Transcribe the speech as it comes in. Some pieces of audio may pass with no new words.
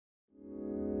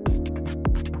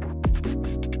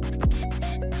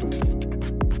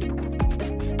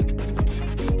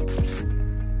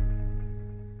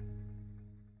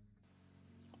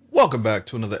Welcome back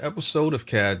to another episode of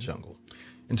CAD Jungle.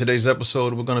 In today's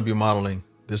episode, we're going to be modeling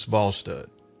this ball stud.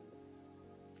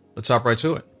 Let's hop right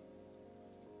to it.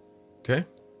 Okay.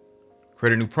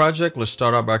 Create a new project. Let's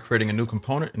start out by creating a new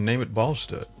component and name it ball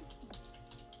stud.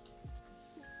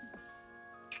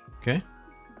 Okay.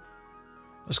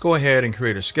 Let's go ahead and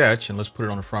create a sketch and let's put it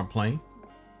on the front plane.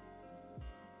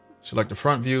 Select the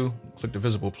front view, click the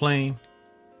visible plane,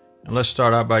 and let's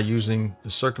start out by using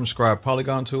the circumscribe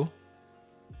polygon tool.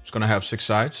 It's going to have 6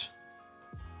 sides.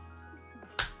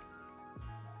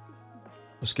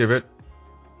 Let's give it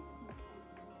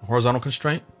a horizontal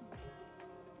constraint.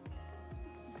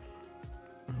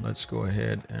 Let's go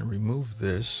ahead and remove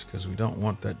this because we don't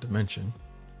want that dimension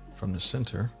from the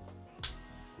center.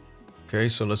 Okay,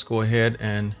 so let's go ahead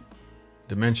and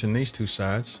dimension these 2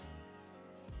 sides.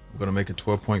 We're going to make it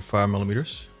 12.5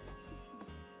 millimeters.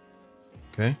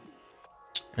 Okay.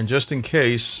 And just in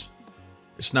case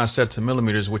it's not set to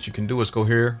millimeters, what you can do is go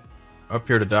here, up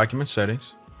here to document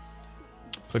settings,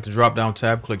 click the drop down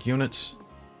tab, click units,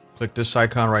 click this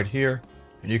icon right here,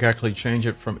 and you can actually change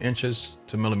it from inches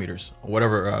to millimeters or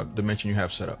whatever dimension you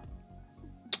have set up.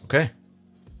 Okay.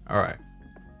 All right.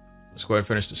 Let's go ahead and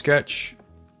finish the sketch.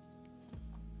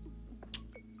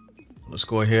 Let's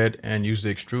go ahead and use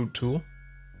the extrude tool.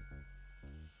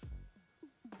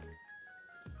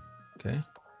 Okay.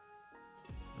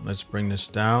 Let's bring this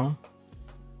down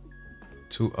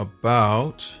to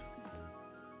about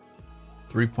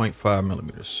 3.5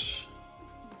 millimeters.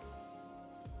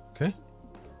 Okay.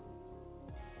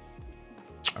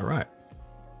 All right.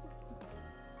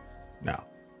 Now,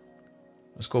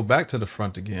 let's go back to the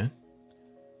front again.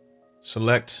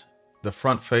 Select the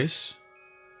front face,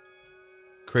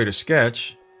 create a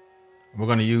sketch. We're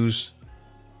going to use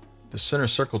the center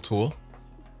circle tool.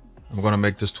 We're going to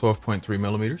make this 12.3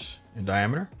 millimeters in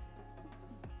diameter.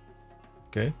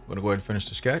 Okay, I'm going to go ahead and finish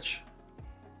the sketch.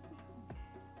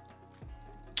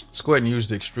 Let's go ahead and use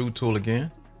the extrude tool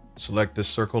again. Select this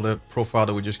circle, that profile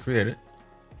that we just created.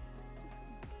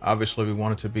 Obviously, we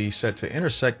want it to be set to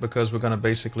intersect because we're going to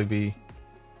basically be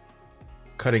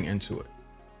cutting into it.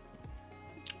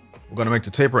 We're going to make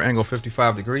the taper angle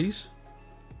 55 degrees.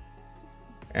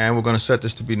 And we're going to set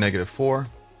this to be -4.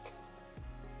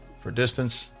 For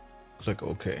distance, click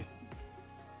OK.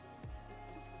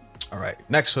 All right,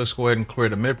 next let's go ahead and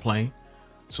create a midplane.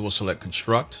 So we'll select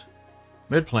construct,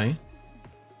 midplane,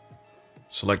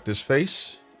 select this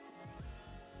face,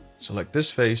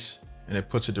 and it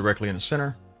puts it directly in the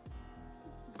center.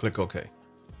 Click OK.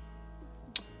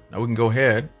 Now we can go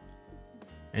ahead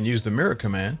and use the mirror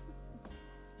command.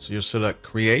 So you'll select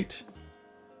create.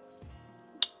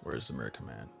 Where's the mirror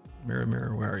command?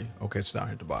 Mirror, where are you? Okay, it's down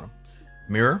here at the bottom.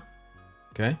 Mirror,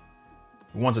 okay.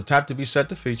 We want the type to be set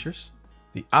to features.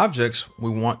 The objects we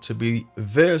want to be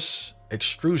this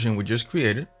extrusion we just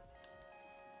created.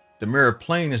 The mirror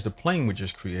plane is the plane we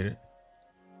just created.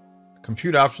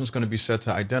 Compute option is going to be set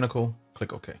to identical.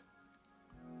 Click OK.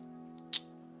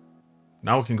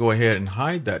 Now we can go ahead and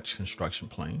hide that construction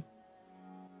plane.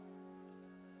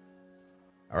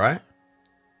 All right.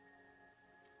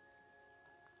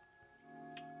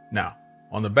 Now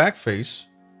on the back face,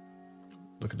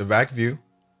 look at the back view.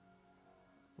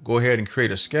 Go ahead and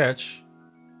create a sketch.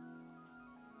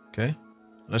 Okay,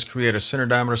 let's create a center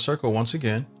diameter circle once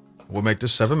again. We'll make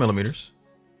this 7 millimeters.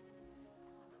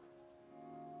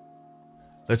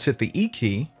 Let's hit the E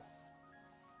key.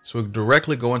 So we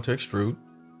directly go into extrude.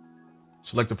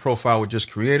 Select the profile we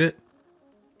just created.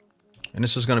 And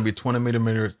this is going to be 20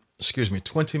 millimeters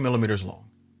long.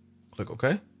 Click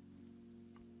OK.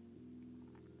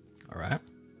 All right.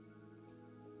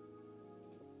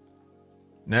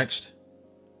 Next,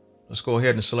 let's go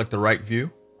ahead and select the right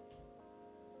view.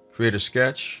 Create a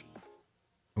sketch.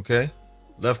 Okay.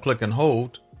 Left click and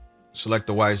hold. Select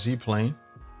the YZ plane.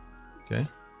 Okay.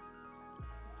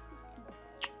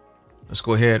 Let's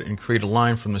go ahead and create a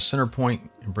line from the center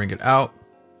point and bring it out.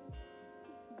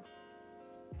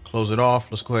 Close it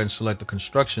off. Let's go ahead and select the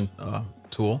construction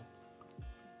tool.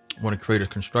 I want to create a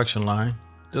construction line.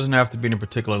 Doesn't have to be in a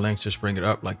particular length. Just bring it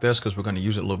up like this because we're going to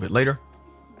use it a little bit later.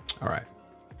 All right.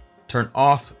 Turn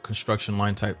off construction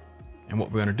line type. And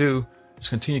what we're going to do is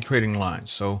continue creating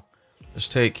lines. So let's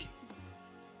take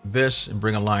this and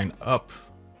bring a line up.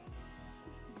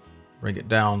 Bring it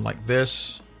down like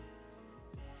this.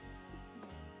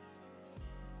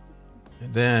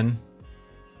 And then,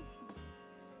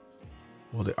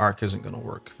 well, the arc isn't going to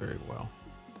work very well.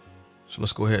 So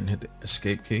let's go ahead and hit the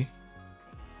escape key.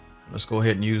 Let's go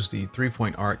ahead and use the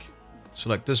 3-point arc.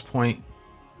 Select this point,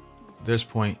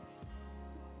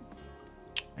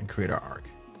 and create our arc.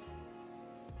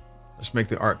 Let's make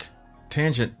the arc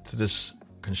tangent to this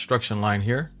construction line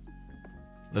here.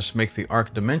 Let's make the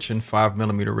arc dimension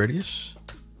 5mm radius.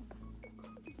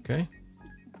 Okay.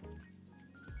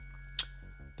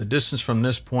 The distance from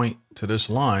this point to this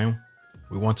line,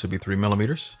 we want to be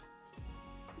 3mm.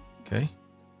 Okay.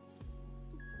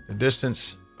 The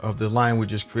distance of the line we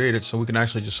just created, so we can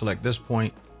actually just select this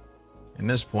point and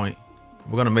this point.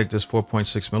 We're going to make this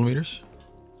 4.6mm.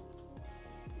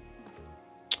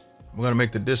 We're going to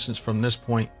make the distance from this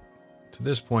point to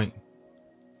this point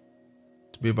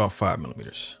to be about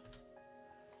 5mm.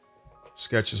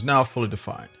 Sketch is now fully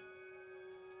defined.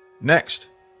 Next,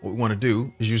 what we want to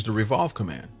do is use the revolve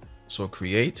command. So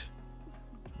create,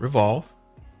 revolve.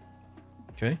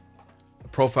 Okay. The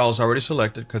profile is already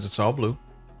selected because it's all blue.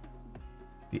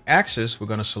 The axis we're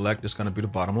going to select is going to be the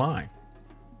bottom line.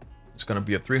 It's going to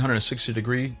be a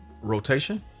 360-degree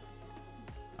rotation.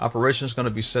 Operation is going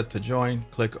to be set to join.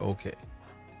 Click OK.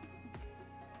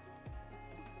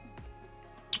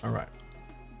 All right.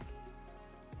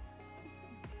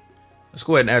 Let's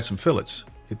go ahead and add some fillets.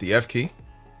 Hit the F key.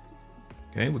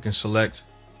 Okay, we can select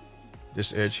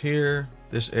this edge here,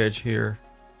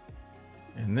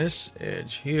 and this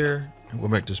edge here, and we'll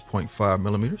make this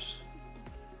 0.5mm.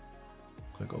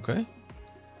 Click OK.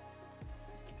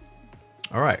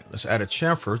 All right, let's add a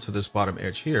chamfer to this bottom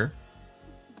edge here,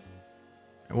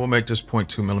 and we'll make this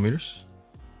 0.2mm.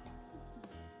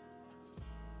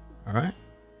 All right.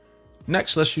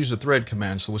 Next, let's use the thread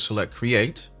command. So we'll select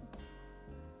create.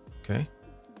 Okay.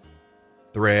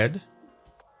 Thread.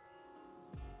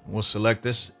 We'll select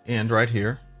this end right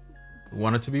here. We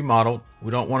want it to be modeled.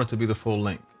 We don't want it to be the full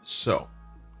length. So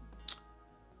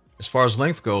as far as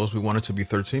length goes, we want it to be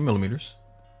 13mm.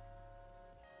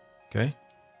 Okay.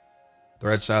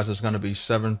 Thread size is going to be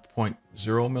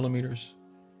 7.0mm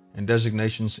and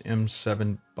designations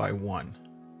M7 by 1.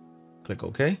 Click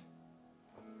OK.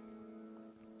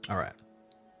 All right.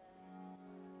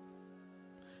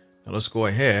 Now let's go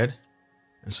ahead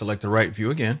and select the right view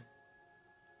again.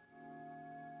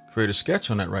 Create a sketch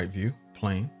on that right view,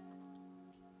 plane,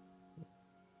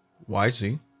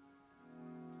 YZ.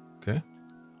 Okay.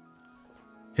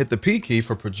 Hit the P key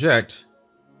for project,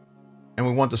 and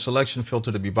we want the selection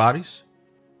filter to be bodies.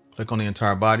 Click on the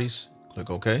entire bodies, click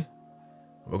OK.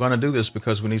 We're going to do this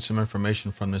because we need some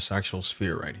information from this actual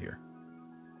sphere right here.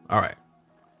 All right.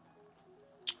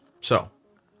 So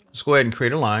let's go ahead and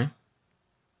create a line.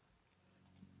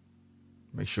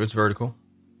 Make sure it's vertical.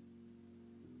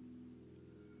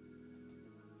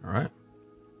 All right.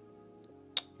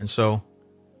 And so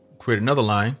create another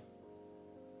line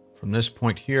from this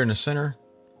point here in the center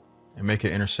and make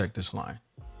it intersect this line.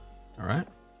 All right.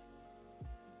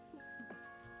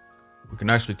 We can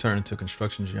actually turn into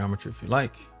construction geometry if you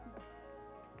like.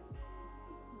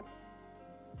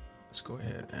 Let's go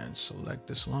ahead and select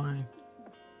this line.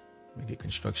 Make it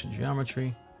construction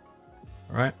geometry.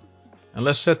 All right. And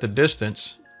let's set the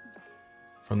distance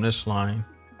from this line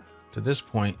to this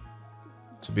point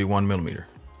to be 1mm.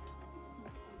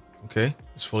 Okay,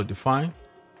 it's fully defined.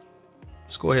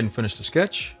 Let's go ahead and finish the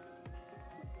sketch.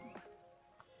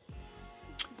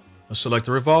 Let's select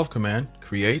the revolve command,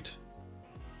 create,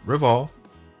 revolve.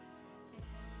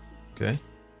 Okay.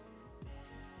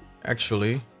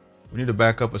 Actually, we need to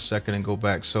back up a second and go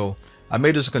back. So I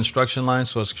made this a construction line,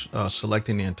 so it's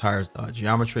selecting the entire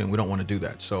geometry, and we don't want to do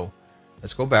that. So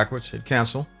let's go backwards, hit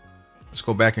cancel. Let's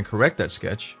go back and correct that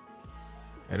sketch.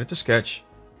 Edit the sketch.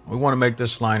 We want to make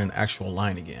this line an actual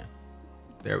line again.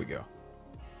 There we go.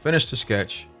 Finish the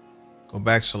sketch. Go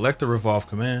back, select the revolve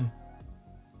command.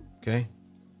 Okay.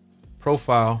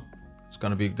 Profile is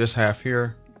going to be this half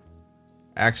here.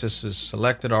 Axis is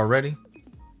selected already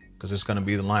because it's going to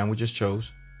be the line we just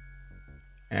chose.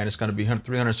 And it's going to be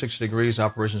 360 degrees.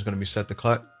 Operation is going to be set to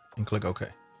cut, and click OK.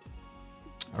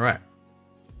 All right.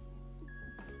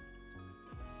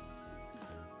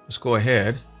 Let's go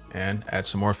ahead and add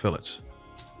some more fillets.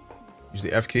 Use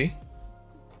the F key.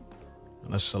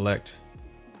 And let's select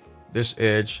this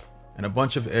edge and a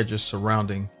bunch of edges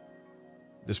surrounding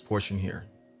this portion here.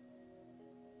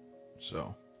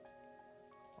 So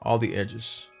all the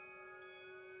edges.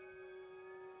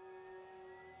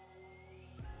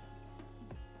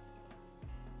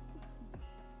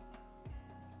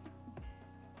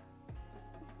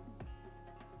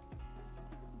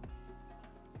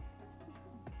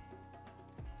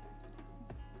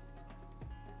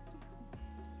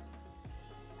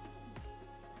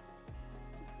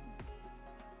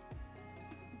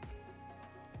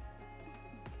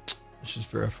 Let's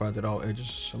just verify that all edges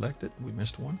are selected. We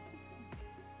missed one.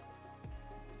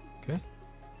 Okay.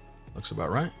 Looks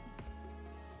about right.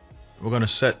 We're going to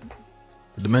set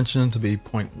the dimension to be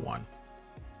 0.1.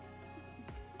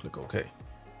 Click OK.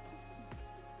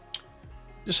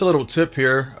 Just a little tip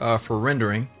here for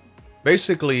rendering.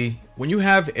 Basically, when you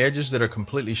have edges that are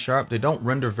completely sharp, they don't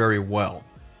render very well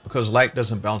because light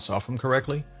doesn't bounce off them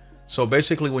correctly. So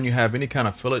basically, when you have any kind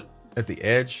of fillet at the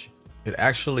edge, it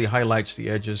actually highlights the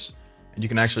edges and you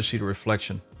can actually see the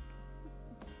reflection.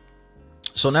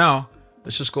 So now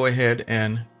let's just go ahead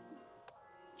and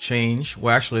change.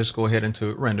 Well, actually, let's go ahead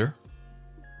into render.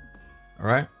 All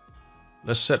right,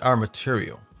 let's set our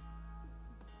material.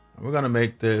 We're going to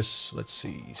make this, let's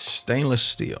see, stainless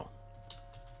steel.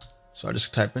 So I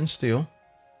just type in steel.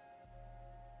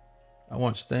 I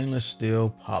want stainless steel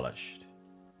polished.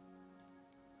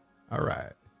 All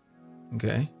right.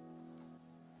 Okay.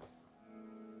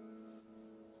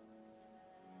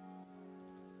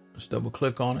 Let's double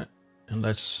click on it and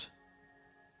let's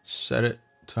set it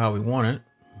to how we want it.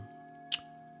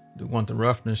 We want the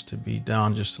roughness to be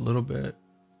down just a little bit.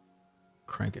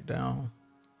 Crank it down.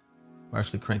 Or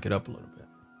actually crank it up a little bit.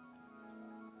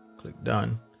 Click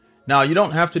done. Now you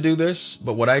don't have to do this,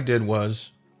 but what I did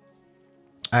was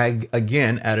I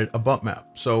again added a bump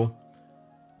map. So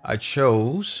I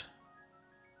chose,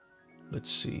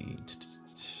 let's see,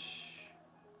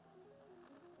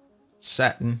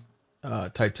 satin,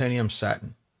 titanium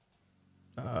satin.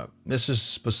 This is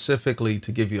specifically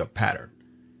to give you a pattern.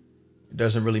 It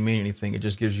doesn't really mean anything. It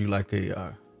just gives you like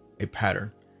a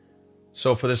pattern.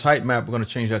 So for this height map, we're going to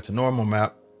change that to normal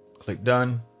map. Click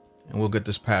done, and we'll get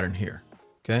this pattern here.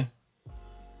 Okay.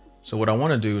 So what I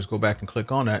want to do is go back and click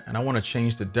on that, and I want to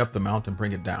change the depth amount and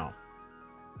bring it down.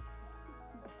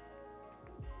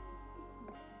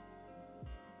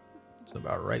 It's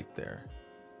about right there.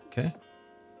 Okay.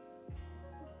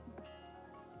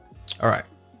 All right.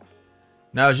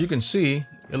 Now, as you can see,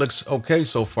 it looks okay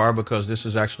so far because this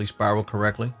is actually spiraled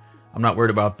correctly. I'm not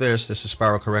worried about this. This is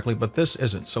spiraled correctly, but this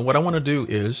isn't. So what I want to do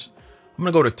is I'm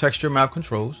going to go to texture map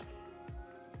controls.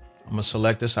 I'm going to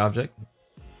select this object.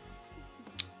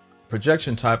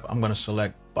 Projection type, I'm going to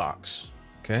select box.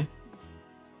 Okay.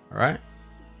 All right.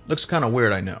 Looks kind of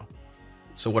weird, I know.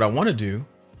 So what I want to do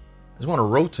is I want to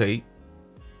rotate.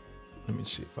 Let me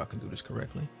see if I can do this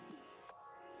correctly.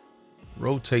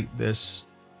 Rotate this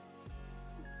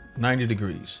 90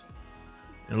 degrees.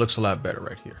 And it looks a lot better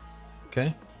right here.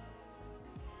 Okay.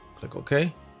 Click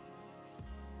OK.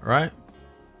 All right.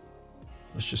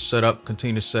 Let's just set up,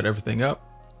 continue to set everything up.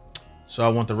 So I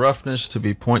want the roughness to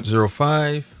be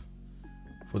 0.05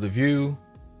 for the view.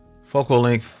 Focal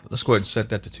length, let's go ahead and set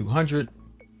that to 200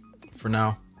 for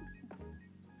now.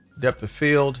 Depth of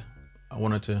field, I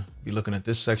want it to be looking at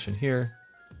this section here.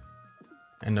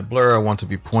 And the blur, I want to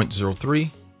be 0.03.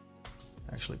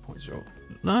 Actually, 0.0.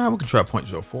 No, we can try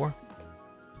 0.04.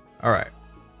 All right.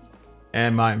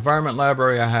 And my environment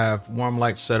library, I have warm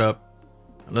light set up.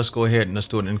 And let's go ahead and let's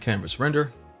do an in-canvas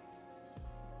render.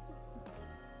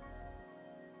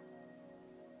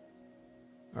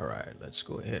 All right, let's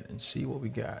go ahead and see what we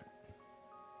got.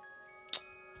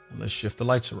 And let's shift the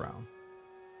lights around.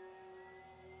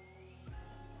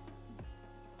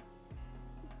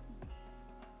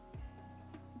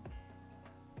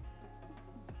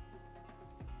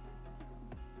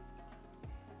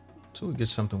 So we get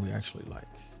something we actually like.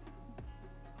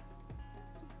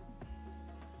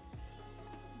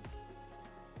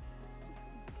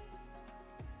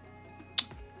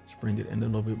 Let's bring it in a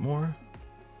little bit more.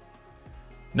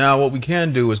 Now what we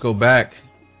can do is go back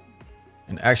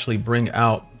and actually bring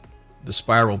out the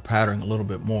spiral pattern a little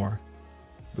bit more,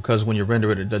 because when you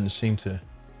render it, it doesn't seem to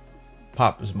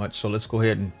pop as much. So let's go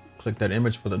ahead and click that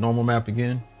image for the normal map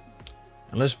again.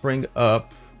 And let's bring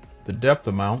up the depth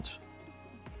amount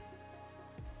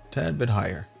a tad bit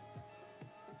higher.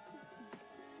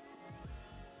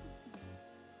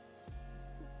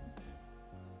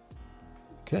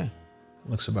 Okay,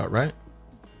 looks about right.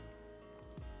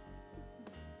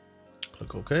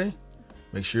 Click OK.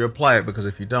 Make sure you apply it, because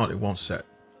if you don't, it won't set.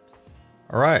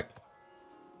 All right.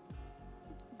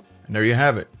 And there you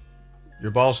have it,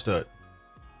 your ball stud.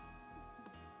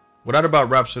 Well, that about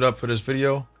wraps it up for this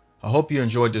video. I hope you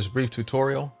enjoyed this brief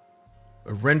tutorial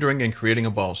of rendering and creating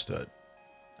a ball stud.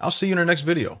 I'll see you in the next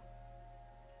video.